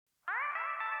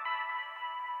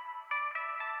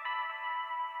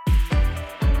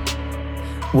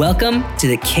Welcome to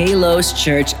the Kalos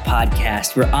Church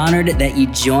podcast. We're honored that you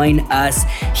join us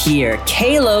here.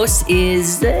 Kalos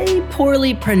is a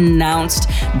poorly pronounced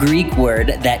Greek word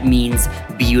that means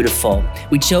beautiful.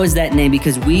 We chose that name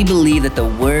because we believe that the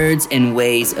words and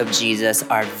ways of Jesus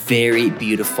are very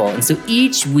beautiful. And so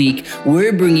each week,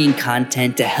 we're bringing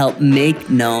content to help make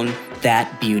known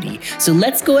that beauty. So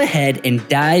let's go ahead and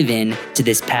dive in to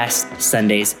this past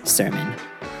Sunday's sermon.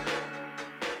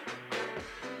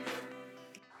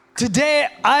 Today,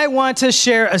 I want to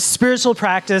share a spiritual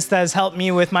practice that has helped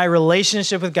me with my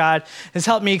relationship with God, has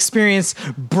helped me experience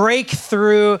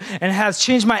breakthrough, and has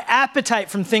changed my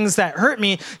appetite from things that hurt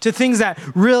me to things that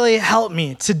really help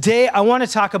me. Today, I want to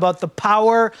talk about the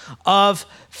power of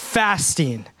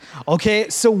fasting. Okay,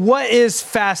 so what is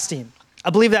fasting?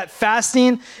 I believe that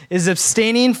fasting is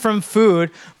abstaining from food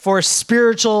for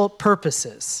spiritual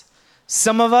purposes.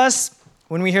 Some of us,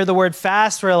 when we hear the word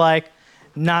fast, we're like,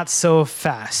 not so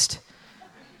fast.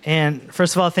 And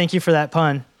first of all, thank you for that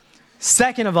pun.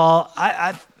 Second of all,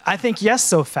 I think yes,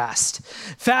 so fast.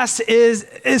 Fast is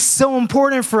so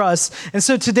important for us. And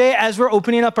so today, as we're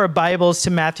opening up our Bibles to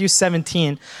Matthew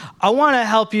 17, I want to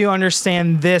help you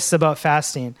understand this about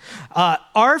fasting.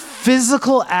 Our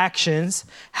physical actions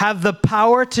have the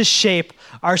power to shape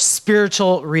our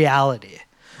spiritual reality.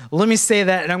 Let me say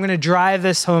that, and I'm going to drive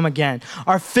this home again.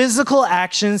 Our physical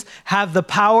actions have the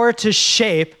power to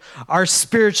shape our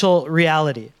spiritual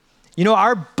reality. You know,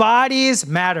 our bodies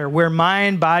matter. We're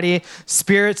mind, body,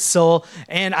 spirit, soul.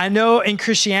 And I know in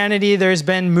Christianity, there's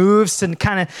been moves to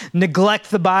kind of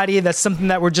neglect the body. That's something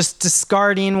that we're just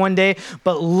discarding one day.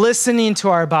 But listening to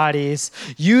our bodies,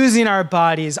 using our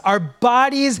bodies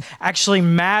actually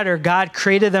matter. God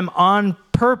created them on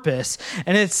purpose,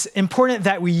 and it's important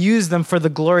that we use them for the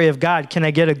glory of God. Can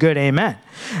I get a good amen?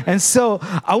 And so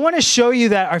I want to show you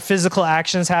that our physical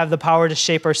actions have the power to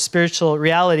shape our spiritual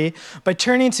reality by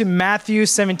turning to Matthew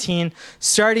 17,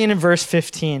 starting in verse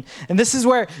 15. And this is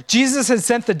where Jesus had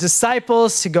sent the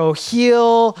disciples to go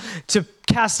heal, to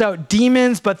cast out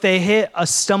demons, but they hit a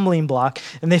stumbling block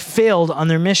and they failed on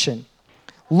their mission.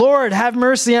 Lord, have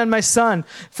mercy on my son,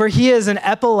 for he is an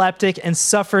epileptic and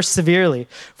suffers severely.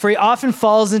 For he often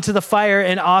falls into the fire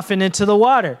and often into the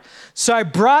water. So I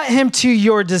brought him to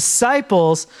your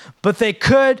disciples, but they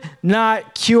could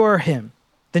not cure him.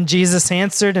 Then Jesus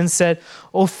answered and said,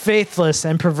 O faithless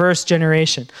and perverse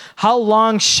generation, how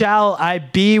long shall I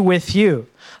be with you?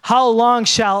 How long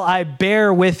shall I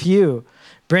bear with you?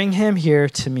 Bring him here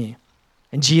to me.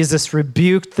 And Jesus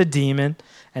rebuked the demon,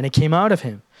 and it came out of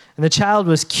him. And the child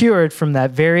was cured from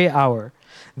that very hour.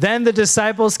 Then the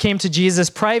disciples came to Jesus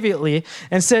privately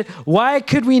and said, why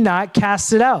could we not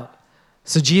cast it out?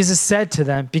 So Jesus said to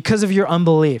them, because of your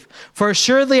unbelief. For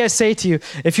assuredly I say to you,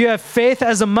 if you have faith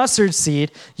as a mustard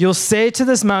seed, you'll say to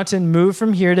this mountain, move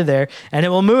from here to there, and it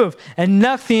will move, and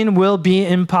nothing will be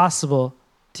impossible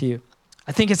to you.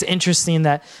 I think it's interesting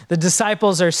that the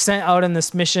disciples are sent out on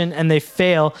this mission and they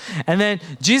fail. And then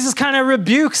Jesus kind of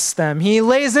rebukes them. He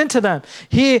lays into them.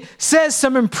 He says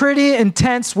some pretty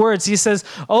intense words. He says,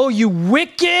 oh, you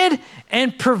wicked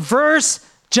and perverse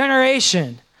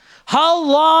generation. How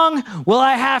long will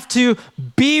I have to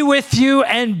be with you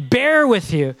and bear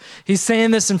with you? He's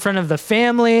saying this in front of the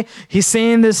family. He's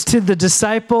saying this to the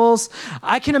disciples.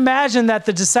 I can imagine that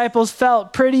the disciples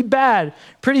felt pretty bad,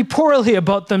 pretty poorly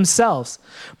about themselves.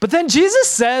 But then Jesus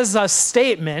says a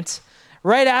statement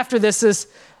right after this is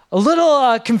a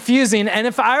little confusing. And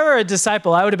if I were a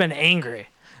disciple, I would have been angry.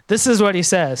 This is what he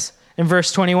says in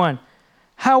verse 21.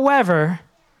 However,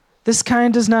 this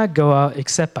kind does not go out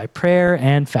except by prayer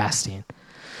and fasting.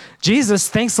 Jesus,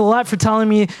 thanks a lot for telling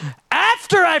me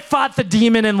after I fought the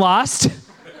demon and lost.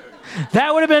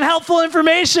 That would have been helpful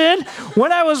information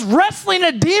when I was wrestling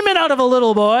a demon out of a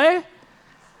little boy.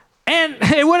 And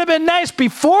it would have been nice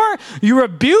before you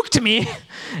rebuked me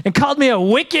and called me a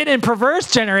wicked and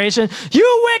perverse generation.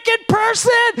 You wicked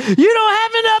person, you don't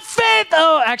have enough faith.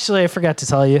 Oh, actually, I forgot to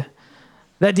tell you.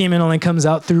 That demon only comes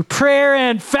out through prayer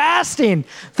and fasting.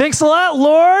 Thanks a lot,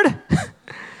 Lord.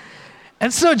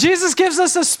 And so Jesus gives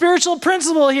us a spiritual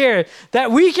principle here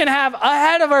that we can have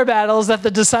ahead of our battles that the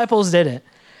disciples didn't.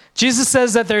 Jesus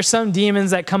says that there's some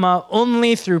demons that come out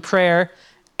only through prayer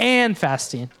and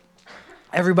fasting.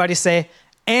 Everybody say,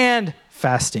 and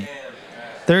fasting.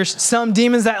 There's some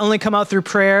demons that only come out through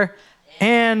prayer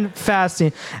and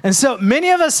fasting. And so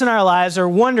many of us in our lives are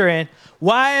wondering,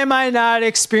 why am I not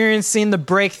experiencing the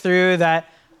breakthrough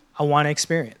that I want to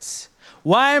experience?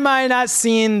 Why am I not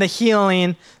seeing the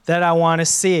healing that I want to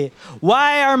see?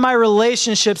 Why are my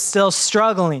relationships still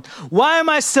struggling? Why am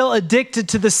I still addicted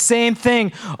to the same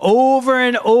thing over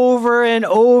and over and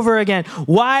over again?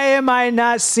 Why am I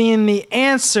not seeing the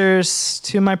answers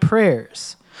to my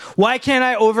prayers? Why can't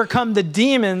I overcome the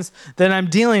demons that I'm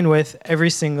dealing with every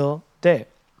single day?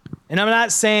 And I'm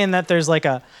not saying that there's like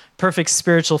a perfect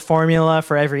spiritual formula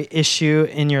for every issue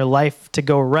in your life to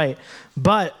go right,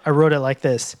 but I wrote it like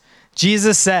this.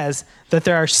 Jesus says that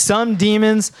there are some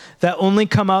demons that only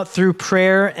come out through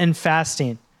prayer and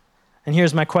fasting. And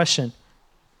here's my question.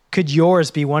 Could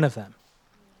yours be one of them?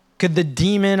 Could the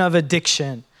demon of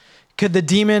addiction, could the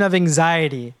demon of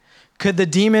anxiety, could the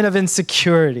demon of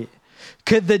insecurity,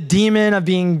 could the demon of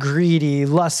being greedy,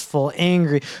 lustful,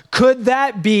 angry, could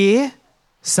that be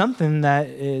something that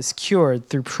is cured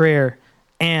through prayer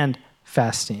and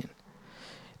fasting?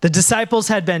 The disciples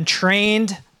had been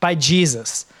trained by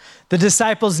Jesus. The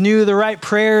disciples knew the right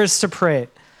prayers to pray.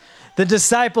 The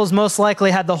disciples most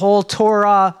likely had the whole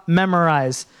Torah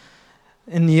memorized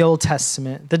in the Old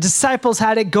Testament. The disciples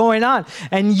had it going on,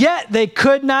 and yet they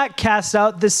could not cast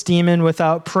out this demon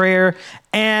without prayer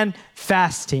and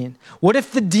fasting. What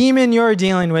if the demon you're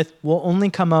dealing with will only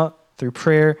come out through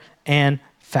prayer and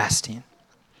fasting?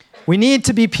 We need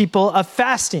to be people of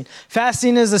fasting.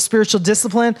 Fasting is a spiritual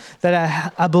discipline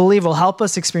that I believe will help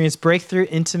us experience breakthrough,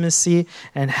 intimacy,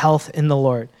 and health in the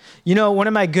Lord. You know, one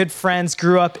of my good friends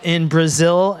grew up in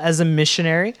Brazil as a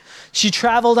missionary. She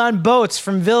traveled on boats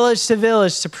from village to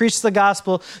village to preach the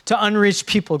gospel to unreached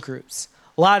people groups.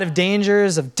 A lot of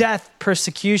dangers of death,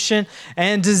 persecution,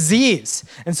 and disease.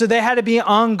 And so they had to be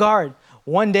on guard.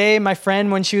 One day, my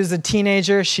friend, when she was a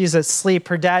teenager, she's asleep.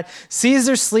 Her dad sees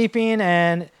her sleeping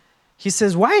and he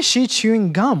says, "Why is she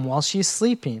chewing gum while she's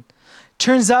sleeping?"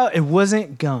 Turns out it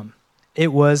wasn't gum.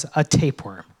 It was a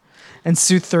tapeworm. And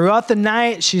so throughout the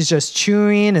night, she's just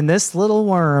chewing, and this little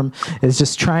worm is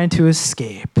just trying to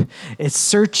escape. It's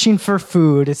searching for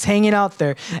food. It's hanging out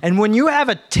there. And when you have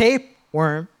a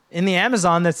tapeworm in the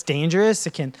Amazon that's dangerous,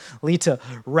 it can lead to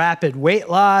rapid weight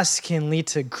loss, can lead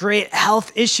to great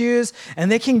health issues, and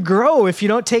they can grow if you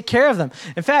don't take care of them.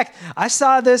 In fact, I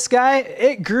saw this guy,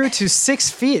 it grew to 6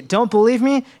 feet. Don't believe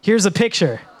me? Here's a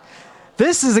picture.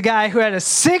 This is a guy who had a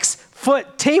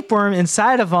 6-foot tapeworm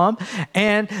inside of him,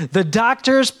 and the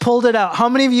doctors pulled it out. How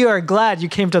many of you are glad you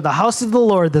came to the house of the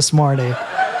Lord this morning?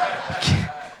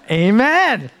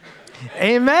 Amen.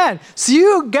 Amen. So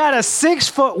you got a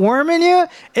 6-foot worm in you,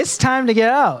 it's time to get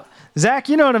out. Zach,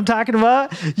 you know what I'm talking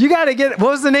about. You got to get, what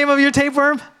was the name of your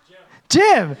tapeworm?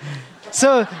 Jim.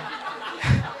 So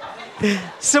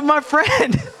my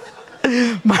friend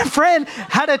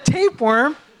had a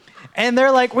tapeworm, and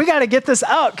they're like, we got to get this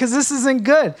out because this isn't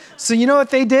good. So you know what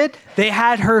they did? They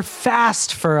had her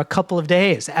fast for a couple of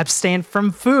days, abstain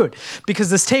from food, because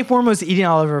this tapeworm was eating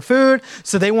all of her food.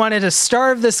 So they wanted to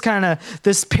starve this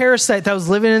parasite that was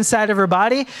living inside of her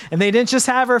body. And they didn't just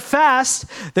have her fast,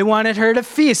 they wanted her to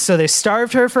feast. So they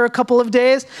starved her for a couple of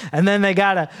days, and then they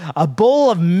got a bowl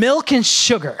of milk and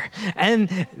sugar.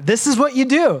 And this is what you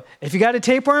do. If you got a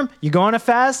tapeworm, you go on a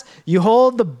fast, you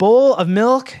hold the bowl of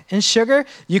milk and sugar,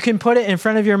 you can put it in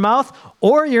front of your mouth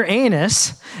or your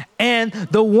anus, and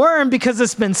the worm, because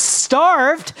it's been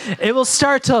starved, it will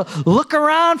start to look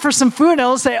around for some food, and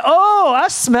it'll say, "Oh, I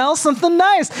smell something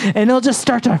nice," and it'll just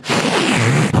start to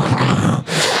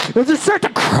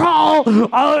crawl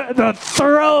out the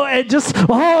throat and just,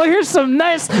 "Oh, here's some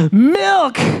nice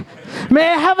milk. May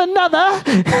I have another?"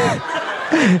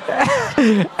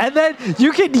 And then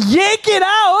you can yank it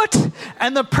out,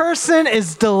 and the person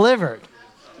is delivered.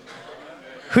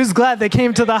 Who's glad they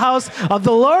came to the house of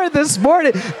the Lord this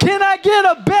morning? Can I get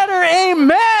a better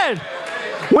amen?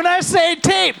 When I say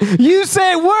tape, you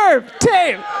say word,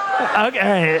 tape.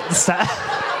 Okay, stop.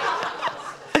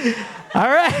 All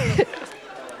right.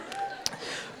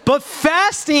 But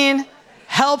fasting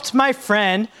helped my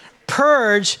friend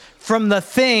purge from the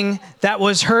thing that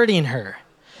was hurting her.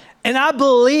 And I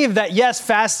believe that, yes,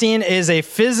 fasting is a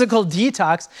physical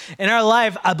detox in our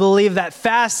life. I believe that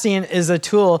fasting is a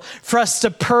tool for us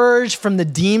to purge from the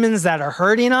demons that are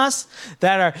hurting us,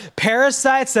 that are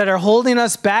parasites that are holding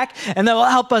us back, and that will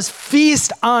help us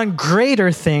feast on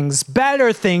greater things,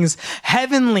 better things,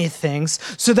 heavenly things,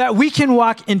 so that we can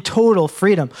walk in total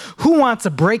freedom. Who wants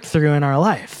a breakthrough in our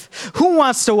life? Who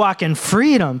wants to walk in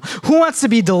freedom? Who wants to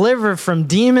be delivered from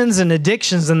demons and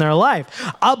addictions in their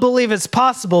life? I believe it's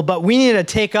possible, but we need to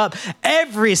take up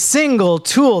every single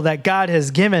tool that God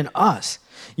has given us.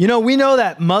 You know, we know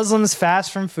that Muslims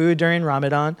fast from food during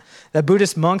Ramadan, that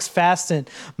Buddhist monks fast in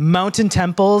mountain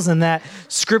temples, and that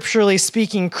scripturally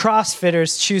speaking,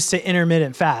 CrossFitters choose to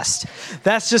intermittent fast.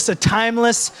 That's just a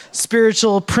timeless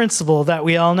spiritual principle that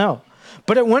we all know.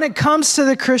 But when it comes to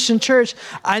the Christian church,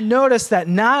 I notice that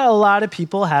not a lot of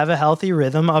people have a healthy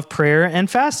rhythm of prayer and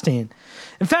fasting.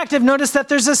 In fact, I've noticed that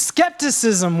there's a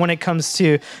skepticism when it comes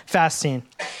to fasting.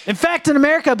 In fact, in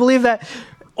America, I believe that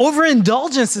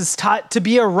overindulgence is taught to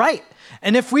be a right.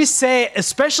 And if we say,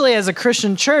 especially as a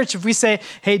Christian church, if we say,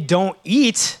 hey, don't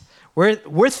eat,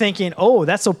 we're thinking, oh,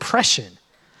 that's oppression.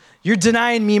 You're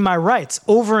denying me my rights.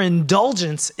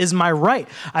 Overindulgence is my right.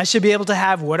 I should be able to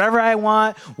have whatever I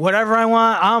want, whatever I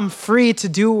want. I'm free to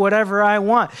do whatever I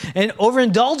want. And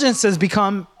overindulgence has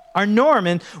become our norm,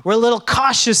 and we're a little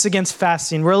cautious against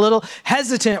fasting. We're a little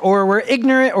hesitant, or we're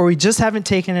ignorant, or we just haven't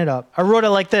taken it up. I wrote it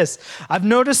like this. I've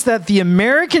noticed that the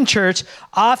American church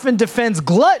often defends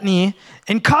gluttony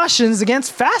and cautions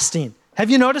against fasting. Have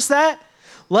you noticed that?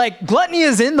 Like, gluttony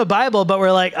is in the Bible, but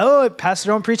we're like, oh, pastor,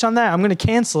 don't preach on that. I'm going to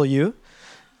cancel you.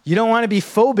 You don't want to be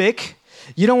phobic.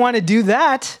 You don't want to do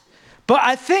that. But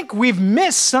I think we've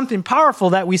missed something powerful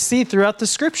that we see throughout the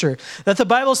scripture, that the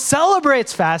Bible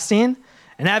celebrates fasting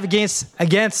and advocates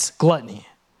against gluttony.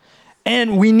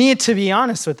 And we need to be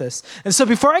honest with this. And so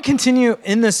before I continue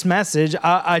in this message,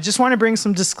 I just want to bring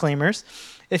some disclaimers.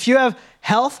 If you have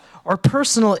health or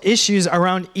personal issues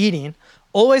around eating,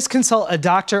 always consult a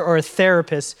doctor or a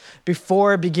therapist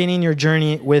before beginning your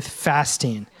journey with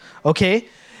fasting, okay?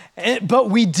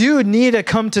 But we do need to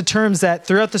come to terms that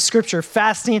throughout the scripture,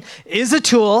 fasting is a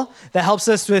tool that helps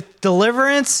us with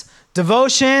deliverance,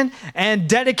 devotion, and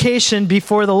dedication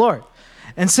before the Lord.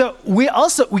 And so we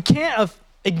can't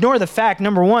ignore the fact,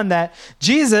 number one, that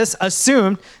Jesus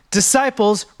assumed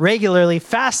disciples regularly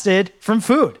fasted from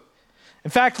food. In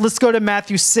fact, let's go to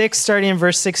Matthew 6, starting in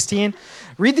verse 16.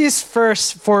 Read these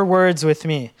first 4 words with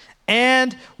me.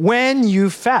 And when you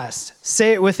fast,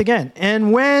 say it with again.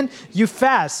 And when you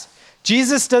fast.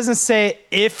 Jesus doesn't say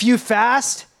if you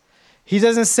fast. He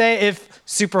doesn't say if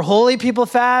super holy people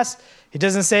fast. He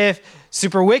doesn't say if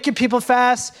super wicked people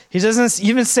fast. He doesn't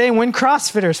even say when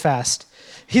CrossFitters fast.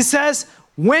 He says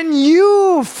when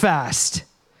you fast.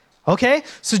 Okay?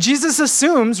 So Jesus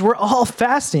assumes we're all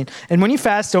fasting. And when you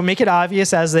fast, don't make it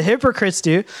obvious as the hypocrites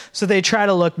do. So they try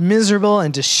to look miserable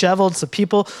and disheveled so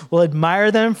people will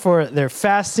admire them for their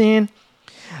fasting.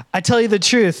 I tell you the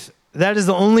truth, that is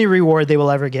the only reward they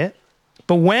will ever get.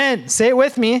 But when, say it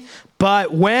with me,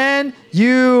 but when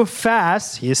you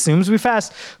fast, he assumes we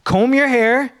fast, comb your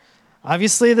hair.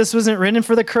 Obviously, this wasn't written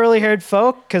for the curly-haired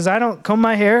folk because I don't comb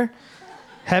my hair.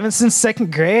 Haven't since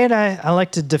 2nd grade. I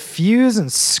like to diffuse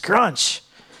and scrunch.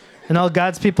 And all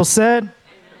God's people said,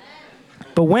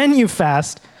 but when you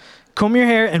fast, comb your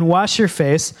hair and wash your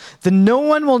face, then no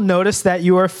one will notice that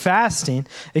you are fasting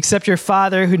except your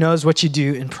Father who knows what you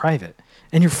do in private.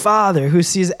 And your Father who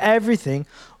sees everything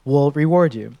will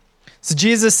reward you. So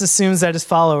Jesus assumes that his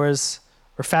followers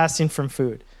are fasting from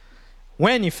food.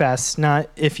 When you fast, not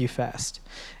if you fast.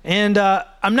 And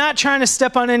I'm not trying to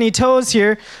step on any toes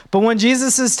here, but when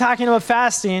Jesus is talking about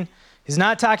fasting, he's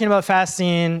not talking about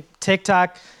fasting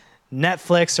TikTok,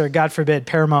 Netflix, or God forbid,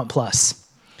 Paramount Plus.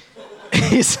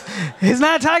 He's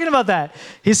not talking about that.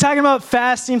 He's talking about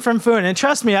fasting from food. And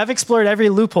trust me, I've explored every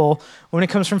loophole when it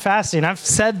comes from fasting. I've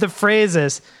said the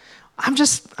phrases, I'm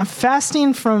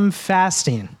fasting from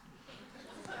fasting.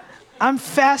 I'm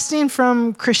fasting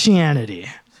from Christianity.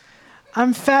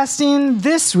 I'm fasting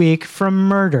this week from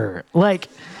murder.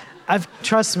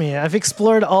 Trust me, I've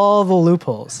explored all the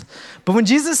loopholes. But when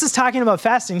Jesus is talking about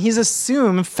fasting, he's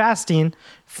assumed fasting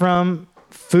from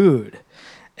food.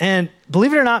 And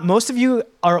believe it or not, most of you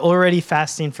are already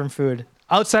fasting from food.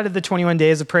 Outside of the 21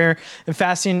 days of prayer and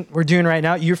fasting we're doing right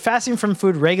now, you're fasting from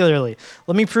food regularly.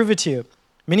 Let me prove it to you.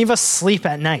 Many of us sleep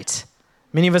at night.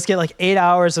 Many of us get like 8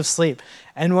 hours of sleep.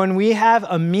 And when we have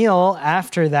a meal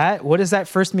after that, what is that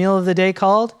first meal of the day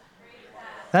called?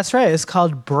 That's right. It's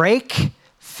called break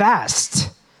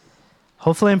fast.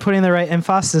 Hopefully I'm putting the right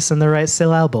emphasis and the right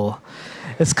syllable.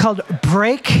 It's called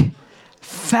break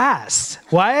fast.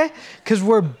 Why? Because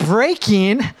we're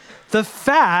breaking the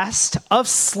fast of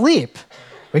sleep.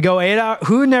 We go 8 hours.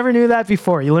 Who never knew that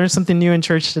before? You learned something new in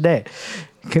church today.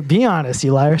 Be honest,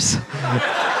 you liars.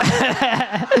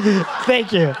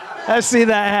 Thank you. I see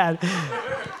that ad.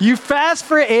 You fast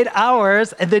for 8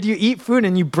 hours, and then you eat food,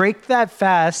 and you break that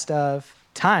fast of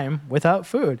time without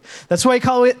food. That's why I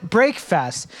call it break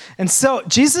fast. And so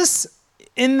Jesus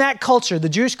in that culture, the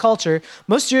Jewish culture,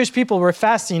 most Jewish people were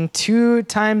fasting 2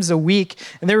 times a week,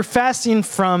 and they were fasting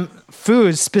from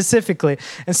food specifically.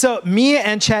 And so me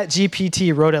and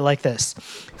ChatGPT wrote it like this.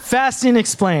 Fasting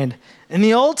explained. In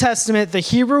the Old Testament, the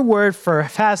Hebrew word for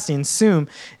fasting, sum,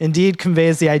 indeed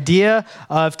conveys the idea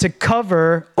of to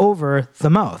cover over the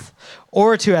mouth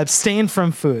or to abstain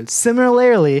from food.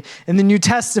 Similarly, in the New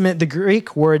Testament, the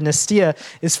Greek word nestia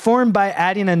is formed by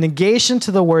adding a negation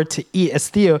to the word to eat,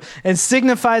 estheo, and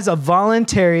signifies a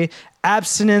voluntary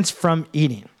abstinence from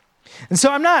eating. And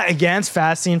so I'm not against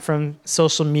fasting from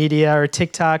social media or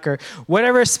TikTok or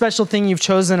whatever special thing you've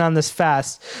chosen on this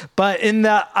fast. But in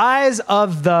the eyes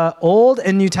of the Old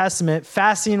and New Testament,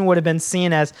 fasting would have been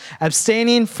seen as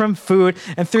abstaining from food.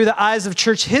 And through the eyes of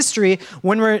church history,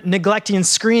 when we're neglecting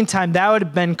screen time, that would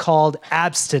have been called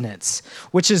abstinence,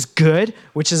 which is good,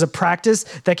 which is a practice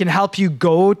that can help you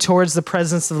go towards the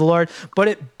presence of the Lord. But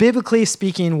it, biblically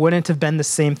speaking, wouldn't have been the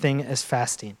same thing as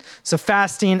fasting. So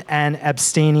fasting and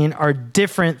abstaining are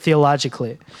different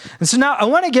theologically. And so now I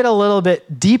want to get a little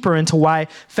bit deeper into why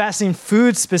fasting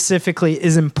food specifically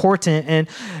is important and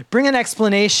bring an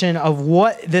explanation of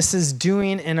what this is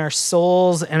doing in our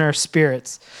souls and our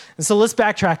spirits. And so let's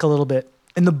backtrack a little bit.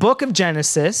 In the book of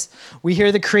Genesis, we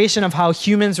hear the creation of how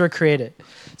humans were created.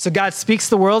 So God speaks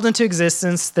the world into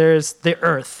existence. There's the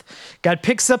earth. God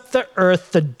picks up the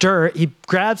earth, the dirt. He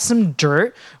grabs some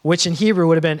dirt, which in Hebrew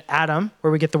would have been Adam,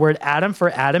 where we get the word Adam for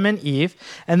Adam and Eve.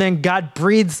 And then God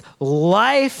breathes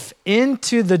life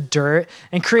into the dirt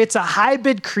and creates a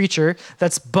hybrid creature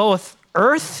that's both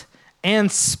earth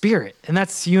and spirit. And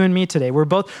that's you and me today. We're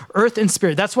both earth and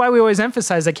spirit. That's why we always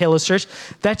emphasize at Kalos Church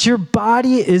that your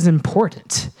body is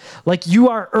important. Like you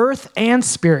are earth and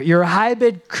spirit. You're a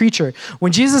hybrid creature.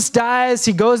 When Jesus dies,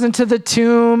 he goes into the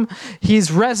tomb.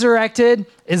 He's resurrected.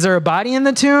 Is there a body in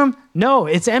the tomb? No,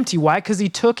 it's empty. Why? Because he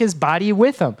took his body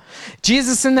with him.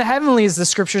 Jesus in the heavenlies, the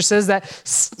scripture says that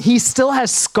he still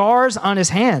has scars on his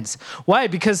hands. Why?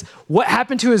 Because what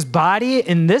happened to his body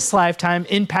in this lifetime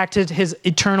impacted his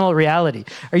eternal reality.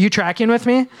 Are you tracking with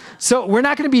me? So we're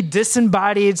not going to be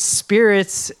disembodied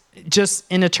spirits just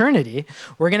in eternity.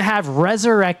 We're going to have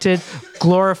resurrected,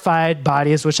 glorified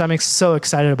bodies, which I'm so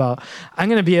excited about. I'm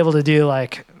going to be able to do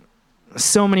like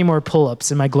so many more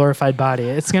pull-ups in my glorified body.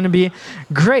 It's going to be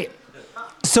great.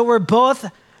 So we're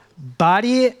both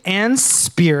body and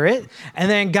spirit. And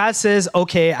then God says,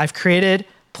 okay, I've created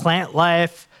plant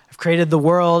life. I've created the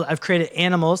world. I've created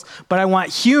animals. But I want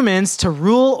humans to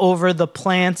rule over the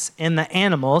plants and the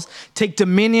animals, take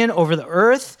dominion over the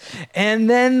earth. And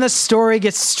then the story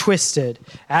gets twisted.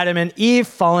 Adam and Eve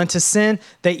fall into sin.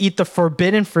 They eat the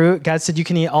forbidden fruit. God said, you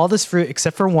can eat all this fruit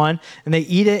except for one. And they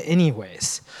eat it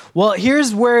anyways. Well,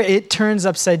 here's where it turns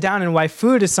upside down and why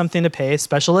food is something to pay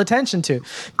special attention to.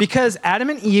 Because Adam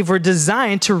and Eve were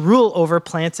designed to rule over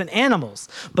plants and animals.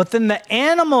 But then the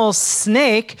animal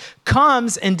snake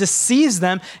comes and deceives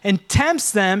them and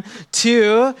tempts them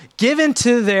to give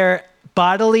into their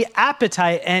bodily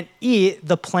appetite and eat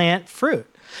the plant fruit.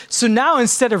 So now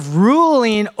instead of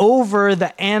ruling over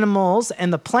the animals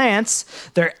and the plants,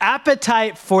 their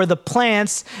appetite for the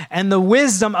plants and the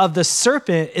wisdom of the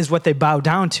serpent is what they bow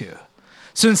down to.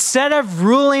 So instead of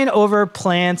ruling over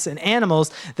plants and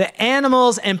animals, the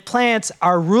animals and plants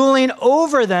are ruling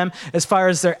over them as far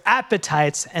as their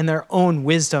appetites and their own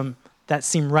wisdom that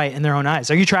seem right in their own eyes.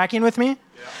 Are you tracking with me?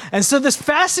 And so this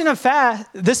fasting of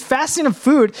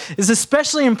food is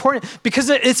especially important because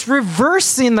it's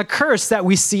reversing the curse that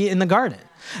we see in the garden.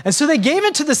 And so they gave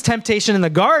into this temptation in the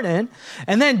garden,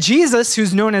 and then Jesus,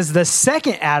 who's known as the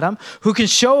second Adam, who can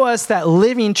show us that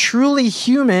living truly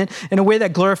human in a way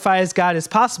that glorifies God is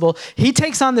possible, he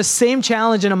takes on the same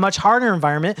challenge in a much harder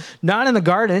environment, not in the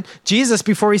garden. Jesus,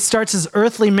 before he starts his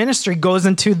earthly ministry, goes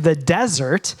into the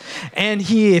desert, and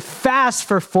he fasts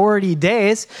for 40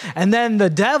 days, and then the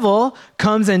devil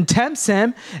comes and tempts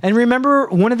him. And remember,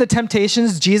 one of the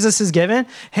temptations Jesus is given,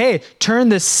 hey, turn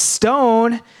this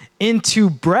stone into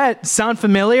bread. Sound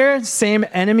familiar? Same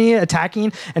enemy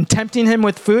attacking and tempting him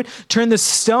with food. Turn the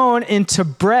stone into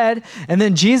bread. And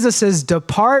then Jesus says,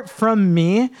 depart from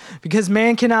me, because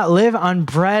man cannot live on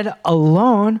bread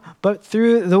alone, but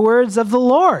through the words of the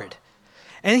Lord.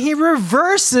 And he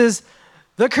reverses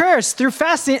the curse through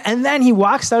fasting. And then he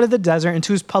walks out of the desert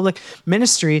into his public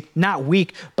ministry, not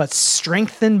weak, but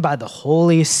strengthened by the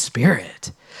Holy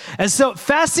Spirit. And so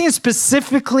fasting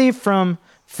specifically from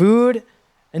food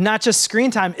and not just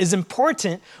screen time is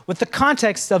important with the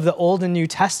context of the Old and New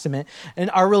Testament and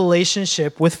our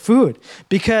relationship with food.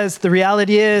 Because the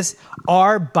reality is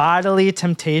our bodily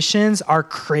temptations, our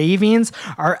cravings,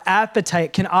 our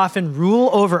appetite can often rule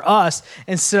over us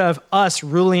instead of us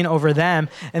ruling over them.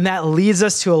 And that leads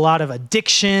us to a lot of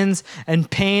addictions and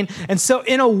pain. And so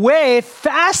in a way,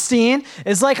 fasting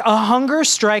is like a hunger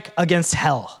strike against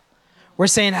hell. We're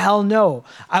saying, hell no,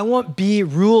 I won't be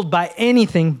ruled by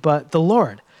anything but the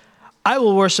Lord. I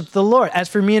will worship the Lord. As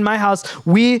for me and my house,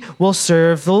 we will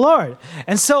serve the Lord.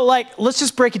 And so let's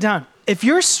just break it down. If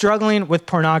you're struggling with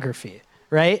pornography,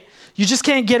 right, you just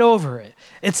can't get over it.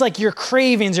 It's like your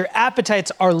cravings, your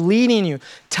appetites are leading you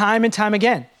time and time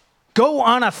again. Go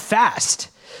on a fast.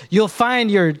 You'll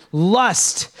find your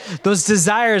lust, those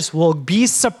desires will be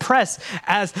suppressed.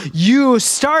 As you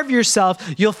starve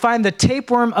yourself, you'll find the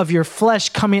tapeworm of your flesh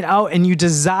coming out and you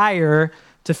desire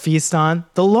to feast on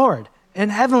the Lord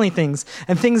and heavenly things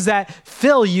and things that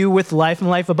fill you with life and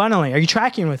life abundantly. Are you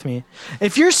tracking with me?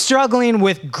 If you're struggling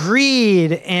with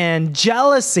greed and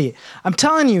jealousy, I'm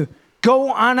telling you,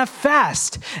 go on a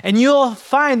fast and you'll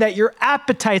find that your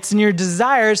appetites and your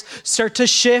desires start to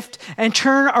shift and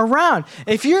turn around.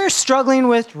 If you're struggling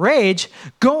with rage,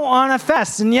 go on a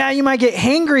fast. And yeah, you might get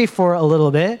hangry for a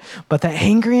little bit, but that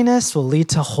hangriness will lead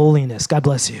to holiness. God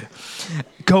bless you.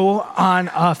 Go on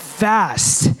a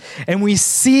fast. And we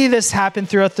see this happen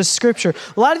throughout the scripture.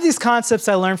 A lot of these concepts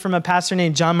I learned from a pastor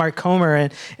named John Mark Comer,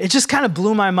 and it just kind of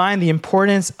blew my mind, the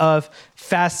importance of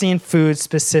fasting food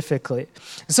specifically.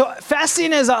 So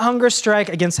fasting is a hunger strike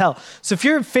against hell. So if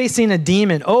you're facing a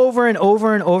demon over and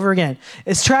over and over again,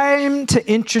 it's trying to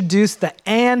introduce the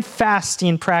and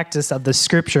fasting practice of the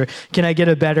scripture. Can I get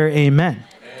a better amen?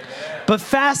 But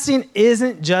fasting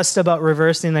isn't just about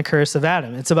reversing the curse of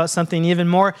Adam. It's about something even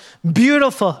more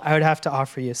beautiful I would have to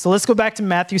offer you. So let's go back to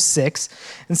Matthew 6.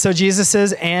 And so Jesus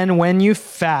says, and when you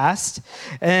fast,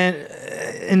 and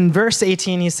in verse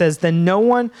 18, he says, then no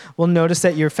one will notice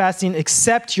that you're fasting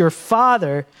except your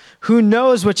Father who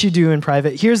knows what you do in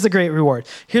private. Here's the great reward.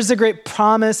 Here's the great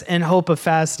promise and hope of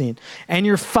fasting. And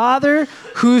your Father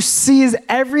who sees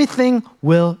everything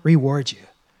will reward you.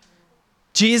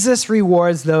 Jesus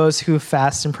rewards those who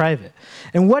fast in private.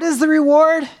 And what is the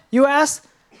reward, you ask?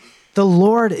 The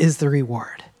Lord is the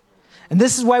reward. And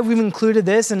this is why we've included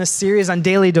this in a series on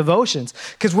daily devotions,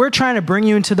 because we're trying to bring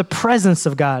you into the presence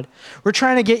of God. We're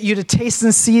trying to get you to taste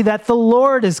and see that the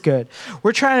Lord is good.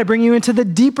 We're trying to bring you into the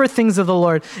deeper things of the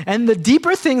Lord. And the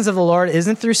deeper things of the Lord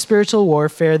isn't through spiritual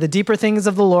warfare. The deeper things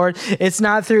of the Lord, it's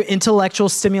not through intellectual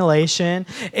stimulation.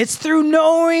 It's through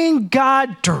knowing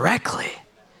God directly.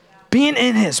 Being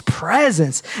in his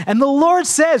presence. And the Lord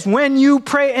says, when you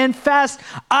pray and fast,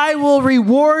 I will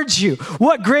reward you.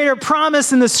 What greater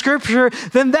promise in the scripture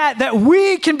than that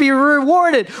we can be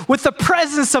rewarded with the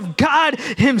presence of God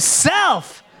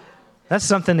himself. That's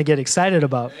something to get excited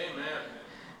about. Amen.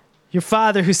 Your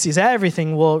Father who sees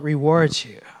everything will reward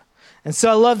you. And so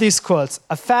I love these quotes.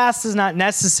 A fast is not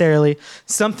necessarily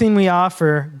something we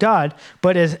offer God,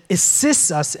 but it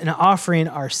assists us in offering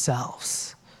ourselves.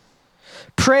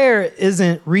 Prayer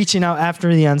isn't reaching out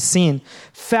after the unseen.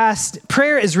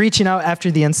 Prayer is reaching out after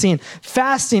the unseen.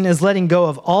 Fasting is letting go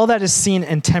of all that is seen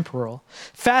and temporal.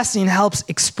 Fasting helps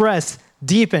express,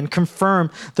 deepen,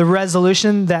 confirm the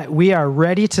resolution that we are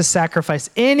ready to sacrifice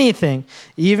anything,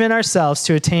 even ourselves,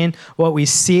 to attain what we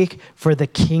seek for the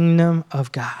kingdom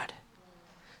of God.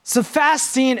 So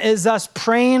fasting is us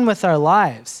praying with our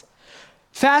lives.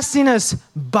 Fasting is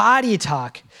body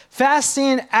talk.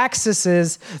 Fasting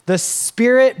accesses the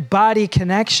spirit-body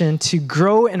connection to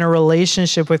grow in a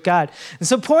relationship with God. And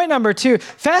so point number 2,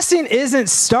 fasting isn't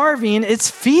starving,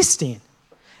 it's feasting.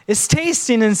 It's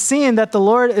tasting and seeing that the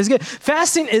Lord is good.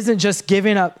 Fasting isn't just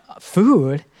giving up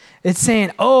food. It's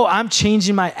saying, I'm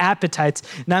changing my appetites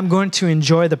and I'm going to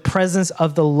enjoy the presence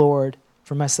of the Lord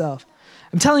for myself.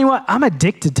 I'm telling you what, I'm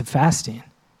addicted to fasting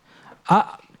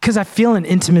because I feel an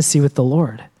intimacy with the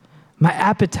Lord. My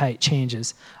appetite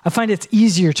changes. I find it's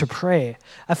easier to pray.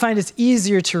 I find it's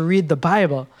easier to read the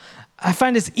Bible. I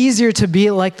find it's easier to be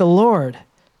like the Lord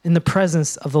in the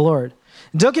presence of the Lord.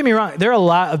 And don't get me wrong, there are a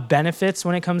lot of benefits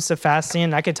when it comes to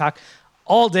fasting. I could talk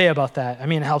all day about that. I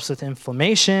mean, it helps with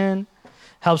inflammation,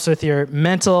 helps with your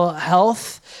mental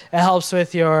health, it helps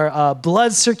with your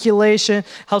blood circulation,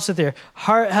 helps with your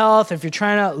heart health. If you're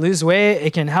trying to lose weight,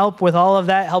 it can help with all of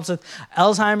that. It helps with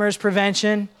Alzheimer's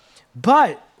prevention.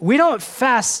 But we don't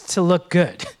fast to look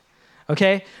good,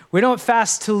 okay? We don't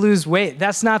fast to lose weight.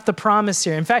 That's not the promise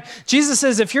here. In fact, Jesus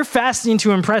says if you're fasting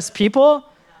to impress people,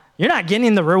 you're not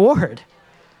getting the reward.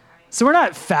 So we're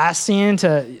not fasting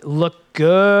to look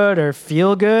good or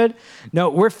feel good. No,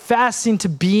 we're fasting to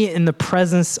be in the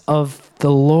presence of the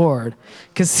Lord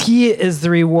because he is the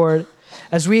reward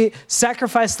as we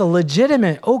sacrifice the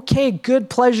legitimate, okay, good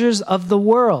pleasures of the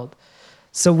world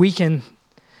so we can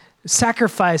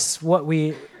sacrifice what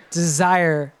we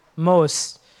desire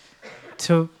most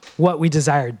to what we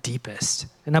desire deepest.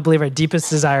 And I believe our deepest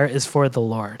desire is for the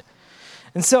Lord.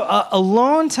 And so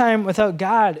alone time without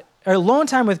God, or alone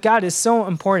time with God is so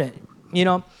important. You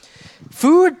know,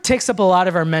 food takes up a lot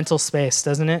of our mental space,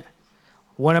 doesn't it?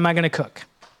 What am I going to cook?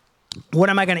 What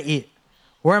am I going to eat?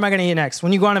 Where am I going to eat next?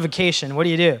 When you go on a vacation, what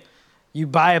do? You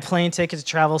buy a plane ticket to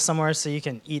travel somewhere so you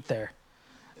can eat there.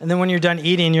 And then when you're done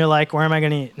eating, you're like, where am I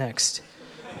going to eat next?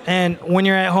 And when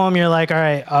you're at home, you're like, all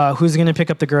right, who's going to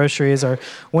pick up the groceries? Or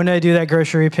when do I do that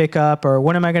grocery pickup? Or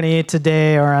what am I going to eat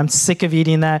today? Or I'm sick of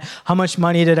eating that. How much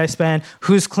money did I spend?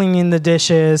 Who's cleaning the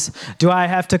dishes? Do I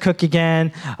have to cook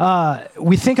again?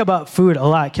 We think about food a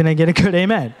lot. Can I get a good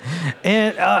amen?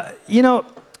 And,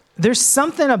 there's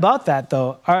something about that,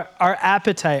 though. Our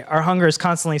appetite, our hunger is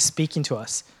constantly speaking to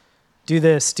us. Do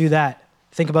this, do that.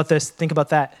 Think about this, think about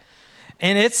that.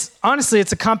 And it's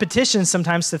a competition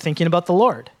sometimes to thinking about the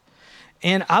Lord.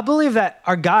 And I believe that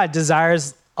our God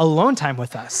desires alone time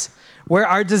with us, where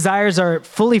our desires are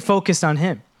fully focused on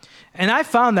him. And I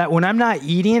found that when I'm not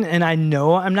eating and I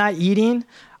know I'm not eating,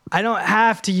 I don't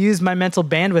have to use my mental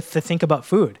bandwidth to think about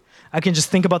food. I can just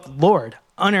think about the Lord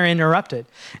uninterrupted.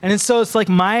 And so it's like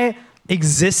my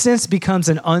existence becomes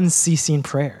an unceasing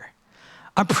prayer.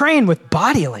 I'm praying with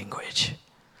body language.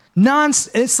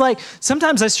 It's like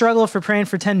sometimes I struggle for praying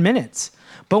for 10 minutes,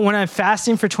 but when I'm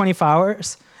fasting for 24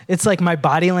 hours, it's like my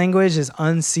body language is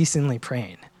unceasingly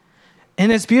praying.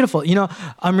 And it's beautiful. You know,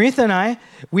 Amrita and I,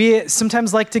 we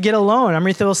sometimes like to get alone.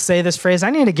 Amrita will say this phrase, I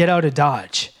need to get out of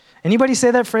Dodge. Anybody say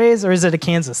that phrase, or is it a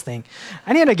Kansas thing?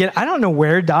 I don't know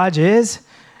where Dodge is.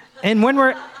 And when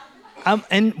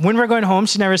we're going home,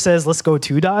 she never says, let's go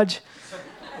to Dodge.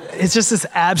 It's just this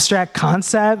abstract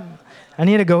concept. I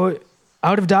need to go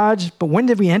out of Dodge, but when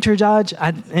did we enter Dodge?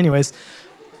 Anyways,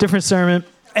 different sermon.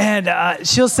 And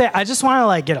she'll say, I just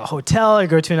want to get a hotel or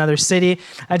go to another city.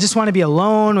 I just want to be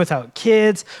alone without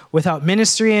kids, without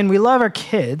ministry. And we love our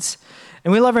kids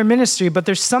and we love our ministry, but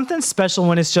there's something special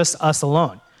when it's just us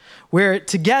alone. We're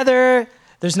together,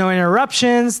 there's no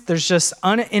interruptions, there's just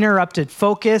uninterrupted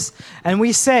focus. And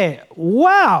we say,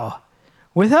 wow,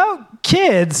 without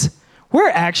kids, we're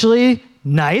actually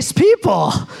nice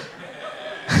people.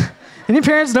 Any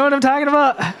parents know what I'm talking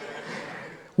about?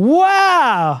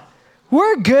 Wow,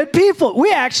 we're good people.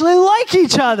 We actually like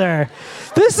each other.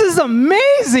 This is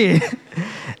amazing.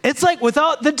 It's like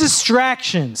without the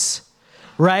distractions,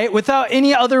 right? Without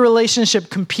any other relationship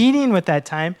competing with that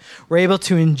time, we're able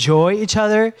to enjoy each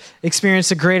other,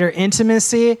 experience a greater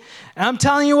intimacy. And I'm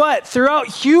telling you what, throughout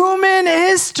human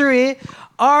history,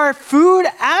 our food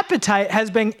appetite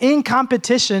has been in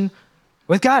competition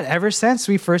with God ever since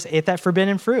we first ate that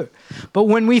forbidden fruit. But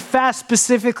when we fast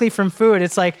specifically from food,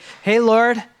 it's like, hey,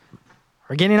 Lord,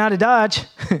 we're getting out of Dodge.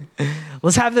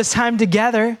 Let's have this time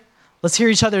together. Let's hear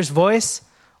each other's voice.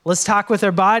 Let's talk with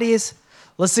our bodies.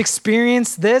 Let's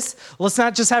experience this. Let's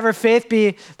not just have our faith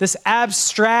be this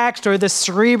abstract or this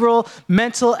cerebral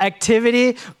mental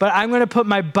activity, but I'm going to put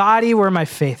my body where my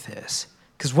faith is.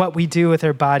 Because what we do with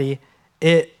our body,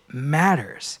 it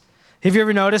matters. Have you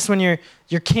ever noticed when you're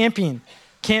camping,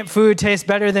 camp food tastes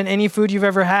better than any food you've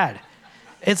ever had?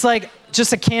 It's like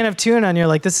just a can of tuna and you're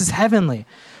like, this is heavenly.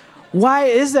 Why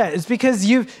is that? It's because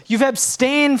you've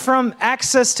abstained from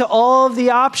access to all of the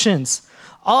options,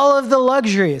 all of the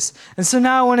luxuries. And so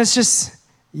now when it's just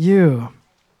you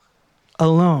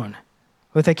alone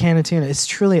with a can of tuna, it's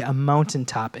truly a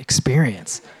mountaintop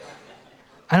experience.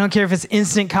 I don't care if it's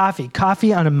instant coffee.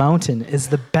 Coffee on a mountain is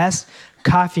the best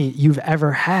coffee you've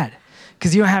ever had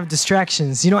because you don't have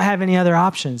distractions. You don't have any other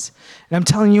options. And I'm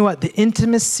telling you what, the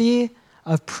intimacy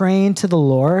of praying to the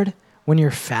Lord when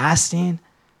you're fasting,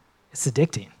 it's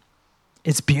addicting.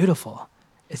 It's beautiful.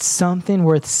 It's something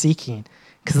worth seeking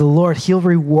because the Lord, he'll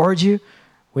reward you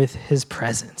with his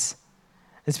presence.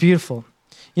 It's beautiful.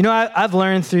 You know, I've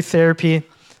learned through therapy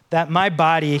that my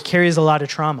body carries a lot of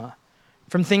trauma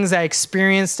from things I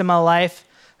experienced in my life.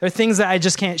 There are things that I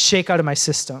just can't shake out of my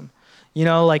system. You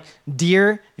know, like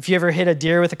deer, if you ever hit a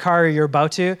deer with a car or you're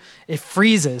about to, it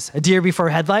freezes. A deer before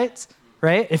headlights,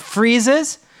 right? It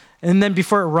freezes, and then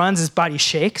before it runs, its body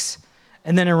shakes,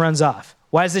 and then it runs off.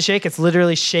 Why does it shake? It's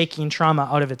literally shaking trauma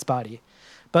out of its body.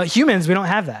 But humans, we don't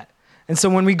have that. And so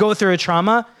when we go through a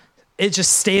trauma, it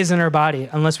just stays in our body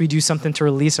unless we do something to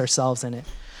release ourselves in it.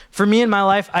 For me in my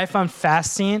life, I found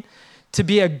fasting to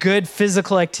be a good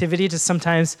physical activity to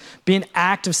sometimes be an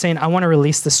act of saying, I want to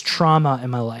release this trauma in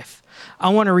my life. I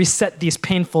want to reset these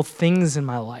painful things in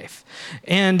my life.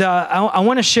 And I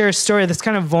want to share a story that's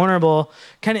kind of vulnerable,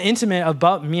 kind of intimate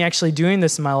about me actually doing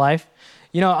this in my life.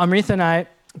 You know, Amrita and I,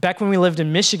 back when we lived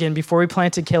in Michigan, before we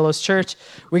planted Kalos Church,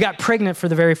 we got pregnant for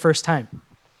the very first time.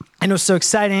 And it was so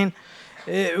exciting.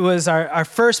 It was our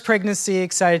first pregnancy,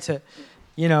 excited to,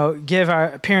 you know, give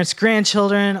our parents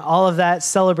grandchildren, all of that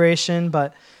celebration.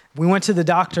 But we went to the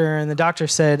doctor, and the doctor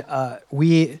said,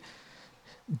 we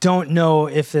don't know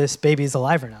if this baby's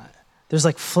alive or not. There's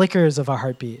like flickers of a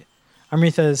heartbeat.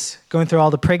 Amrita's going through all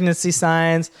the pregnancy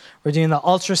signs. We're doing the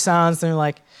ultrasounds. And they're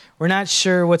like, we're not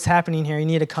sure what's happening here. You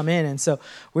need to come in. And so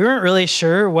we weren't really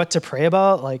sure what to pray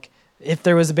about, like if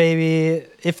there was a baby,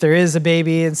 if there is a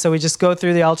baby. And so we just go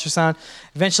through the ultrasound.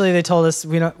 Eventually they told us,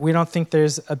 we don't think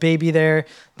there's a baby there.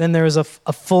 Then there was a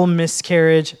full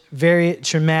miscarriage, very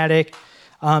traumatic,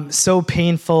 so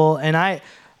painful. And I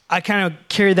kind of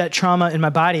carried that trauma in my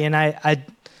body, and I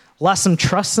lost some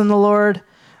trust in the Lord.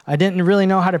 I didn't really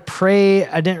know how to pray.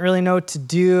 I didn't really know what to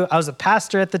do. I was a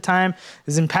pastor at the time. It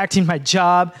was impacting my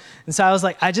job. And so I was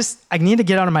like, I need to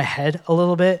get out of my head a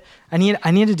little bit. I need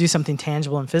to do something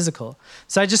tangible and physical.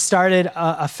 So I just started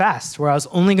a fast where I was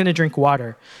only going to drink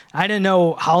water. I didn't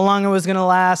know how long it was going to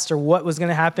last or what was going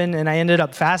to happen. And I ended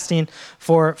up fasting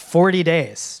for 40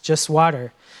 days, just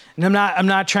water. And I'm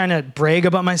not trying to brag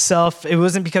about myself. It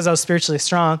wasn't because I was spiritually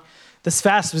strong. This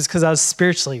fast was because I was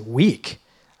spiritually weak.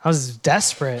 I was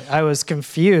desperate. I was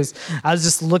confused. I was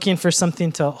just looking for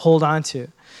something to hold on to.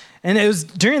 And it was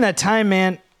during that time,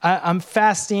 man, I'm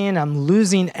fasting. I'm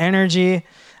losing energy.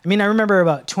 I mean, I remember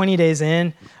about 20 days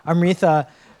in, Amrita,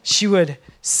 she would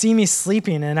see me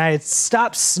sleeping, and I had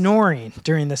stopped snoring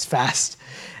during this fast.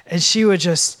 And she would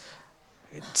just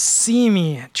see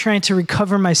me trying to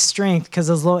recover my strength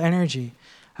because I was low energy.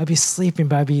 I'd be sleeping,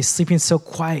 but I'd be sleeping so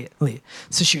quietly.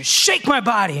 So she would shake my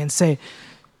body and say,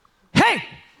 "Hey,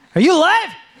 are you alive?"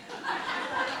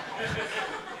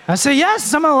 I say,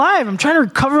 "Yes, I'm alive. I'm trying to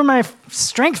recover my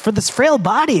strength for this frail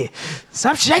body.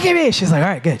 Stop shaking me." She's like, "All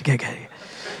right, good.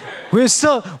 We'd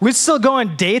still go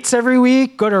on dates every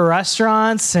week, go to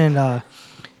restaurants, and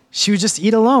she would just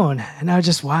eat alone, and I would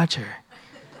just watch her.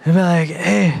 I'd be like,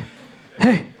 hey,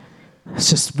 it's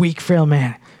just weak, frail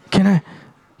man. Can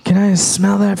I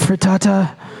smell that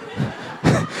frittata?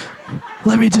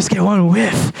 Let me just get one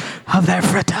whiff of that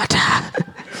frittata."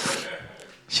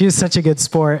 She was such a good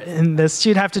sport in this.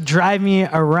 She'd have to drive me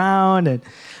around, and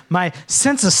my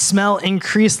sense of smell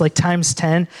increased like times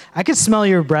 10. I could smell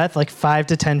your breath like 5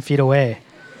 to 10 feet away.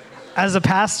 As a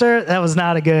pastor, that was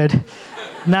not a good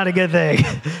thing.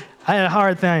 I had a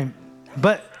hard time.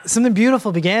 But something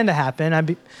beautiful began to happen.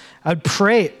 I'd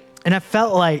pray, and I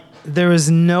felt like there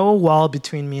was no wall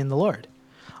between me and the Lord.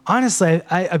 Honestly,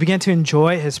 I began to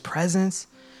enjoy his presence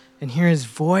and hear his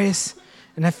voice.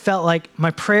 And I felt like my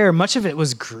prayer, much of it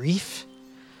was grief.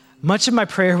 Much of my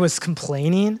prayer was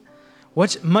complaining.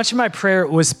 Much of my prayer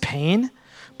was pain.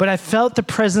 But I felt the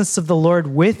presence of the Lord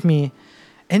with me.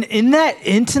 And in that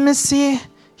intimacy,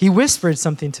 he whispered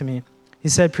something to me. He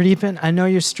said, "Pradeepan, I know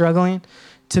you're struggling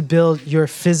to build your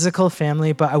physical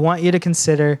family, but I want you to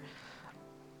consider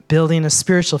building a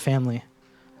spiritual family.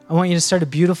 I want you to start a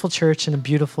beautiful church in a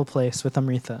beautiful place with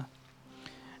Amrita."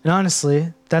 And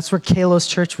honestly, that's where Kalos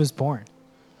Church was born.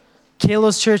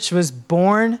 Kalos Church was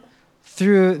born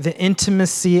through the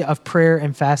intimacy of prayer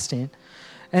and fasting.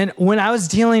 And when I was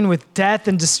dealing with death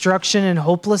and destruction and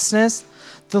hopelessness,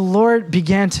 the Lord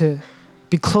began to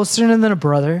be closer than a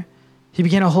brother. He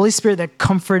began a Holy Spirit that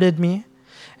comforted me.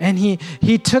 And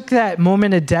he took that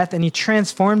moment of death and he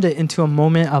transformed it into a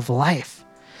moment of life.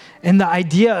 And the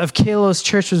idea of Kalos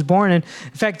Church was born. And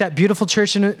in fact, that beautiful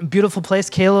church in a beautiful place,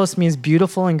 Kalos means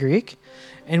beautiful in Greek.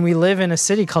 And we live in a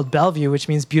city called Bellevue, which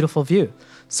means beautiful view.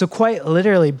 So quite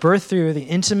literally, birthed through the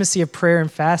intimacy of prayer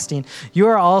and fasting, you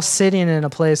are all sitting in a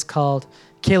place called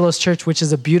Kalos Church, which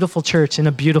is a beautiful church in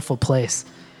a beautiful place.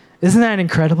 Isn't that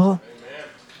incredible?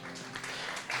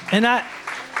 Amen. And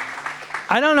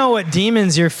I don't know what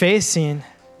demons you're facing.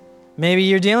 Maybe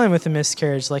you're dealing with a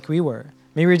miscarriage like we were.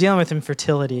 Maybe you're dealing with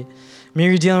infertility. Maybe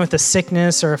you're dealing with a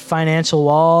sickness or a financial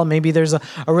wall. Maybe there's a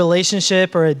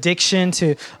relationship or addiction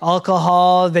to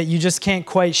alcohol that you just can't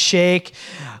quite shake.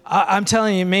 I'm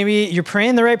telling you, maybe you're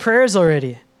praying the right prayers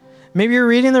already. Maybe you're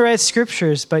reading the right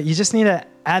scriptures, but you just need to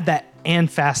add that and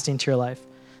fasting to your life.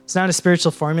 It's not a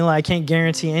spiritual formula. I can't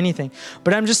guarantee anything.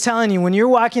 But I'm just telling you, when you're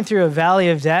walking through a valley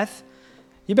of death,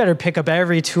 you better pick up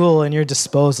every tool in your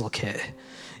disposal kit.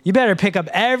 you better pick up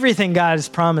everything God has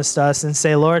promised us and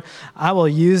say, Lord, I will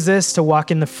use this to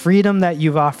walk in the freedom that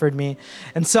you've offered me.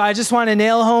 And so I just want to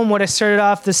nail home what I started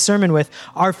off this sermon with.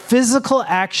 Our physical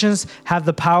actions have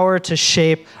the power to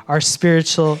shape our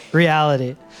spiritual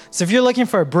reality. So if you're looking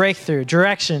for a breakthrough,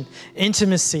 direction,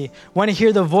 intimacy, want to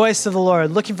hear the voice of the Lord,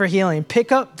 looking for healing,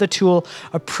 pick up the tool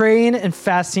of praying and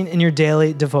fasting in your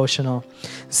daily devotional.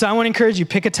 So I want to encourage you,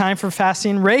 pick a time for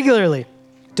fasting regularly.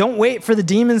 Don't wait for the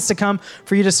demons to come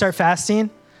for you to start fasting.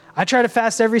 I try to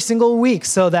fast every single week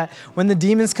so that when the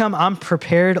demons come, I'm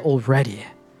prepared already.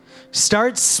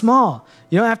 Start small.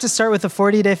 You don't have to start with a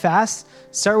 40-day fast.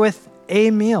 Start with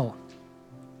a meal.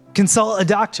 Consult a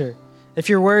doctor. If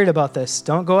you're worried about this,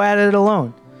 don't go at it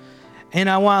alone. And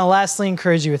I want to lastly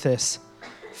encourage you with this.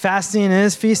 Fasting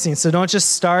is feasting, so don't just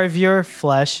starve your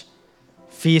flesh.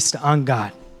 Feast on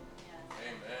God.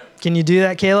 Amen. Can you do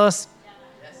that, Kalos?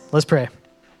 Yes. Let's pray.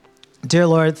 Dear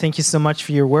Lord, thank you so much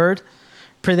for your word.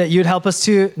 Pray that you'd help us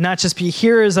to not just be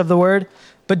hearers of the word,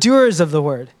 but doers of the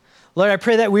word. Lord, I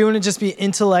pray that we wouldn't just be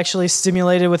intellectually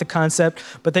stimulated with a concept,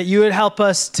 but that you would help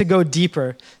us to go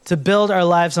deeper, to build our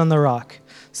lives on the rock.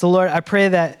 So Lord, I pray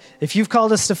that if you've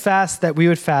called us to fast, that we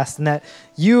would fast and that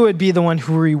you would be the one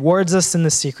who rewards us in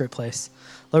the secret place.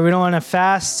 Lord, we don't want to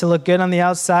fast to look good on the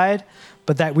outside,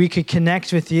 but that we could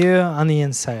connect with you on the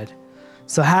inside.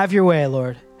 So have your way,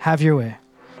 Lord. Have your way.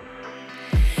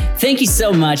 Thank you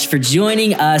so much for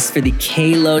joining us for the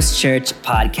Kalos Church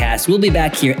podcast. We'll be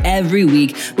back here every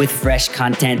week with fresh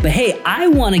content. But hey, I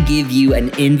want to give you an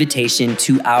invitation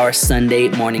to our Sunday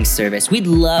morning service. We'd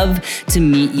love to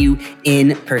meet you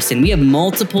in person. We have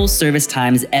multiple service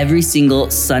times every single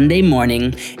Sunday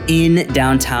morning in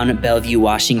downtown Bellevue,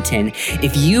 Washington.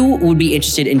 If you would be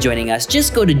interested in joining us,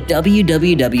 just go to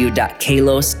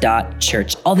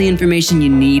www.kalos.church. All the information you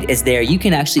need is there. You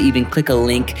can actually even click a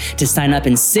link to sign up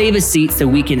and save a seat so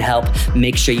we can help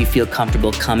make sure you feel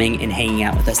comfortable coming and hanging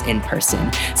out with us in person.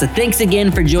 So thanks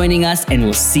again for joining us, and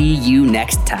we'll see you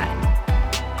next time.